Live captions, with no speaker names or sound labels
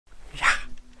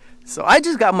So I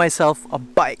just got myself a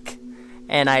bike,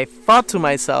 and I thought to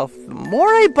myself, the more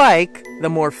I bike, the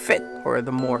more fit or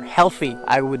the more healthy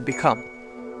I would become.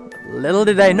 Little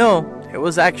did I know, it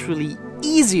was actually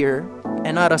easier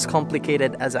and not as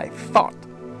complicated as I thought.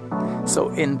 So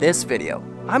in this video,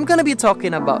 I'm gonna be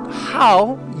talking about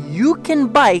how you can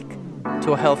bike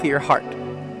to a healthier heart.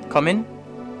 Coming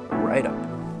right up.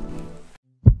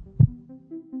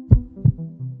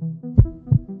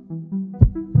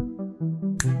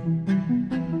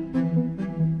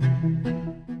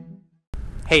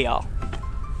 Hey y'all,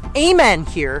 Aman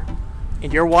here,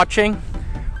 and you're watching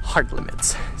Heart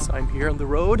Limits. So I'm here on the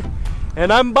road,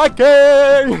 and I'm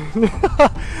biking!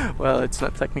 Well, it's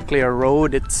not technically a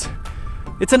road, it's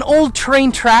an old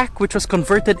train track which was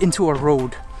converted into a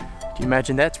road. Do you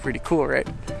imagine that? It's pretty cool, right?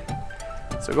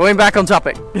 So going back on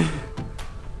topic.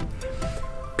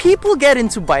 People get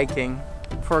into biking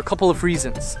for a couple of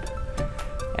reasons.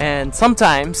 And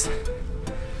sometimes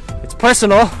it's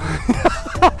personal.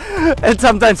 And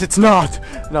sometimes it's not.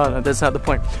 No, that's not the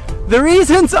point. The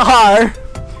reasons are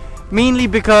mainly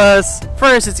because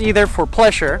first, it's either for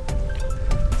pleasure.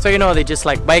 So you know, they just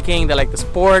like biking, they like the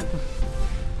sport.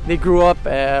 They grew up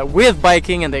with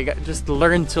biking and they just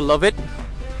learned to love it.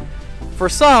 For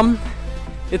some,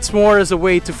 it's more as a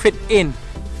way to fit in.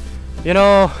 You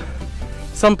know,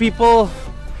 some people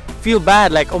feel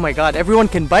bad, like, oh my god, everyone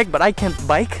can bike but I can't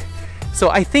bike. So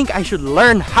I think I should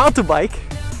learn how to bike.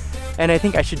 And I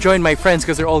think I should join my friends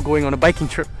because they're all going on a biking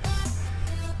trip.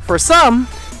 For some,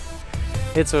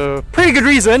 it's a pretty good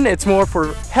reason. It's more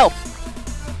for health.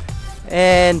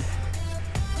 And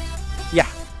yeah.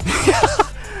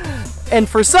 And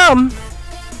for some,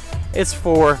 it's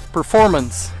for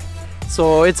performance.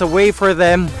 So it's a way for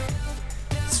them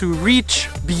to reach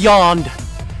beyond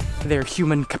their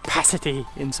human capacity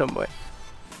in some way.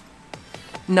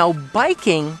 Now,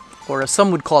 biking, or as some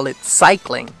would call it,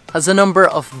 cycling, has a number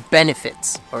of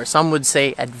benefits, or some would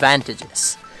say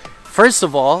advantages. First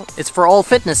of all, it's for all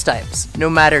fitness types. No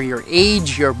matter your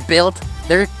age, your build,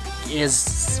 there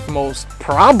is most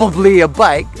probably a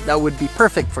bike that would be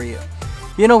perfect for you.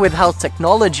 You know, with how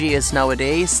technology is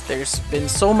nowadays, there's been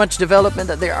so much development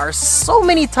that there are so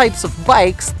many types of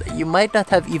bikes that you might not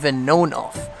have even known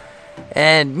of.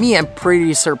 And me, I'm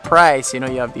pretty surprised. You know,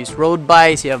 you have these road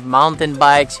bikes, you have mountain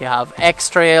bikes, you have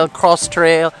X-Trail,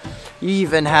 Cross-Trail, you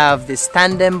even have these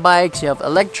tandem bikes, you have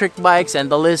electric bikes, and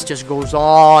the list just goes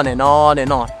on and on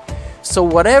and on. So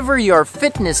whatever your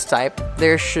fitness type,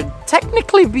 there should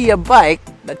technically be a bike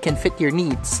that can fit your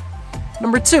needs.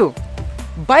 Number 2,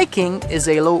 biking is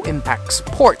a low-impact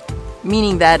sport,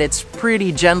 meaning that it's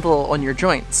pretty gentle on your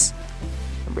joints.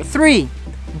 Number 3,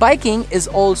 biking is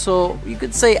also, you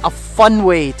could say, a fun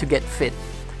way to get fit.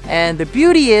 And the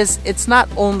beauty is, it's not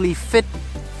only fit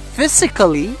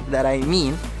physically, that I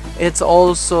mean, it's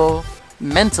also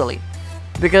mentally.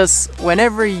 Because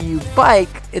whenever you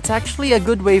bike, it's actually a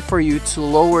good way for you to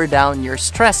lower down your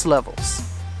stress levels.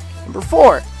 Number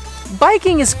 4,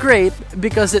 biking is great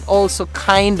because it also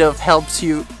kind of helps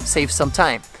you save some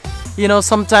time. You know,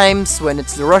 sometimes when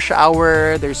it's the rush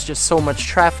hour, there's just so much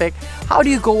traffic. How do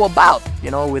you go about? You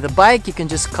know, with a bike, you can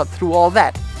just cut through all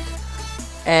that.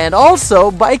 And also,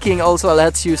 biking also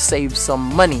lets you save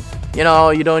some money. You know,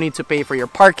 you don't need to pay for your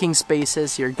parking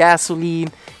spaces, your gasoline.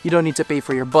 You don't need to pay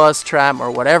for your bus, tram, or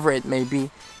whatever it may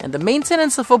be. And the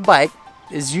maintenance of a bike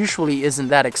usually isn't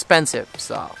that expensive.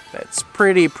 So that's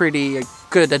pretty a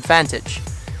good advantage.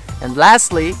 And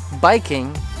lastly,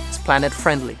 biking is planet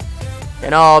friendly. You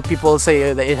know, people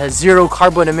say that it has zero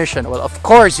carbon emission. Well, of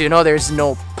course, you know, there's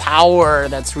no power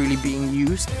that's really being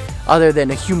used other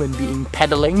than a human being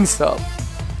pedaling, so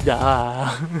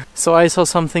duh. So I saw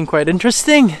something quite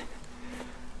interesting.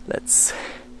 Let's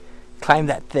climb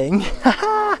that thing.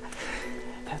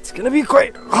 That's gonna be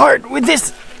quite hard with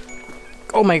this.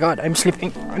 Oh my god, I'm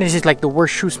slipping. This is like the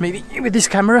worst shoes maybe with this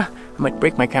camera. I might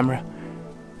break my camera.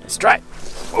 Let's try.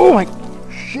 Oh my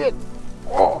shit.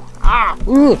 Oh, ah,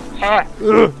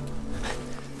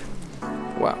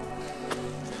 Wow.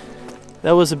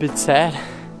 That was a bit sad.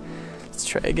 Let's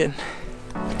try again.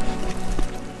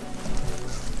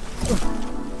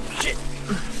 Shit.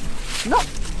 No.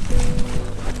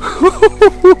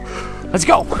 Let's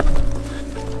go.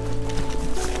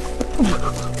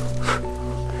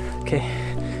 Okay.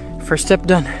 First step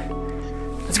done.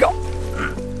 Let's go.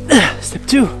 Step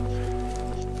 2,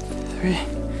 3,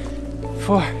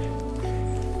 4.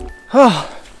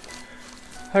 Oh,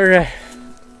 all right.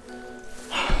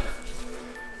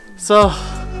 So,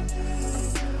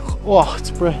 oh, it's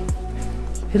bright.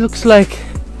 It looks like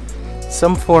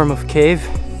some form of cave.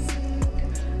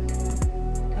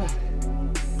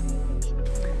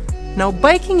 Now,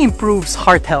 biking improves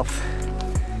heart health.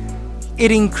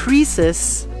 It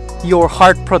increases your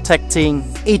heart protecting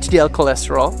HDL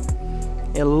cholesterol.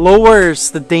 It lowers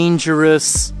the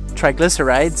dangerous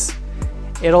triglycerides.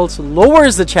 It also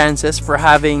lowers the chances for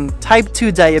having type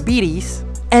 2 diabetes.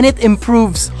 And it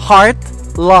improves heart,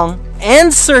 lung,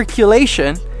 and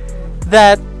circulation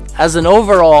that, as an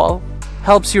overall,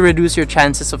 helps you reduce your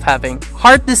chances of having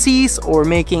heart disease or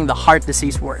making the heart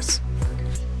disease worse.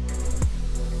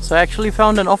 So I actually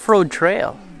found an off-road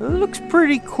trail. It looks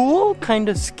pretty cool, kind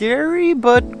of scary,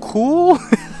 but cool.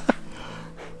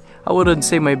 I wouldn't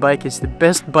say my bike is the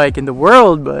best bike in the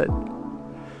world, but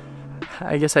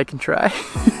I guess I can try.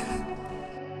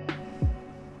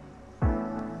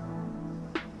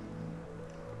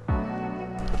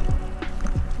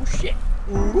 Oh shit!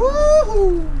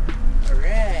 Woohoo!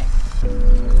 Alright!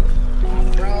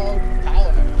 Off-road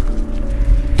power!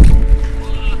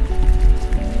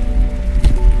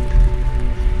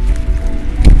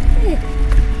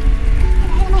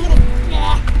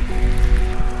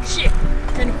 Shit!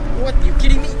 What? Are you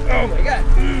kidding me? Oh my god!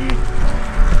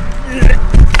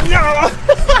 No!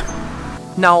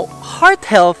 Now, heart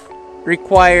health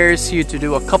requires you to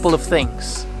do a couple of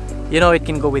things. You know, it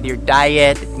can go with your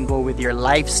diet, it can go with your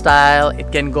lifestyle,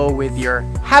 it can go with your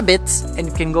habits, and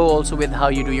it can go also with how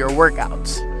you do your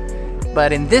workouts.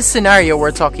 But in this scenario,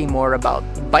 we're talking more about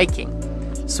biking.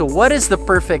 So what is the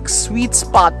perfect sweet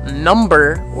spot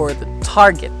number or the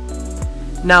target?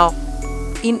 Now,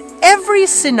 in every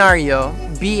scenario,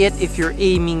 be it if you're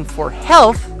aiming for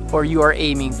health or you are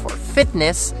aiming for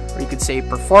fitness, or you could say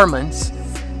performance,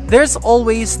 there's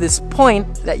always this point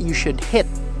that you should hit.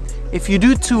 If you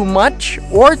do too much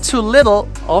or too little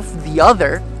of the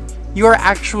other, you are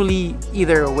actually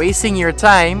either wasting your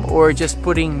time or just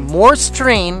putting more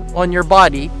strain on your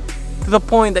body to the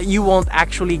point that you won't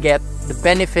actually get the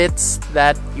benefits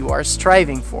that you are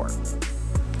striving for.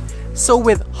 So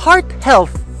with heart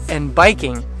health and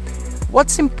biking,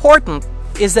 what's important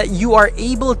is that you are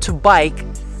able to bike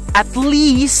at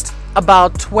least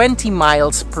about 20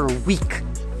 miles per week,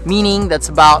 meaning that's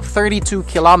about 32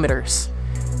 kilometers.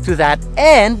 To that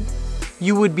end,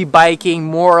 you would be biking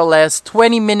more or less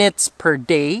 20 minutes per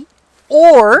day,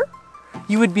 or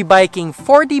you would be biking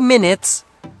 40 minutes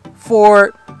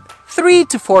for 3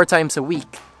 to 4 times a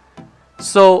week.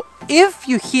 So if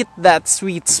you hit that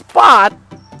sweet spot,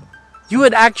 you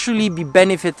would actually be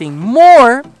benefiting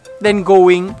more than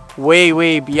going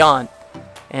way beyond.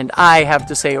 And I have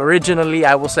to say, originally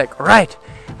I was like, right,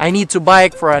 I need to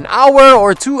bike for an hour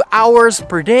or 2 hours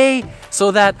per day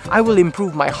so that I will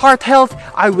improve my heart health.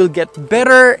 I will get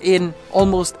better in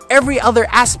almost every other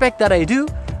aspect that I do.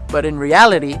 But in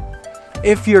reality,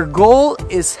 if your goal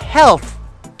is health,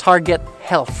 target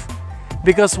health.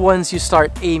 Because once you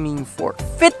start aiming for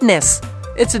fitness,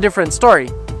 it's a different story.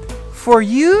 For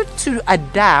you to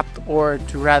adapt, or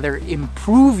to rather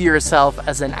improve yourself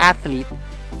as an athlete,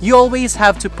 you always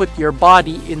have to put your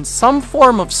body in some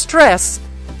form of stress,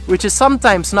 which is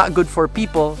sometimes not good for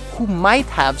people who might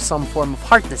have some form of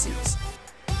heart disease.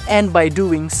 And by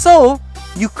doing so,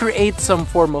 you create some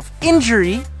form of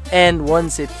injury, and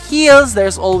once it heals,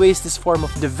 there's always this form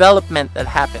of development that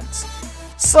happens.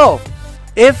 So,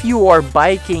 if you are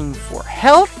biking for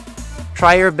health,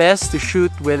 try your best to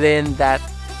shoot within that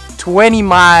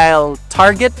 20-mile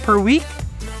target per week.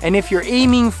 And if you're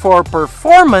aiming for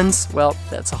performance, well,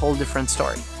 that's a whole different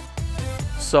story.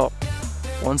 So,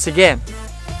 once again,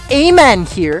 Aman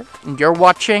here, and you're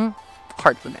watching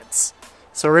Heart Limits.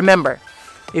 So remember,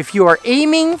 if you are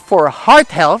aiming for heart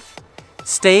health,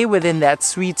 stay within that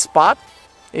sweet spot.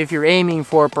 If you're aiming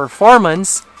for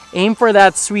performance, aim for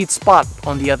that sweet spot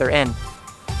on the other end.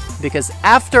 Because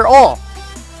after all,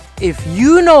 if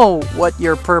you know what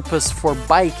your purpose for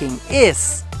biking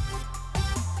is,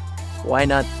 why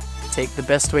not take the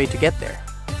best way to get there?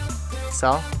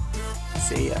 So,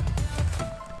 see ya.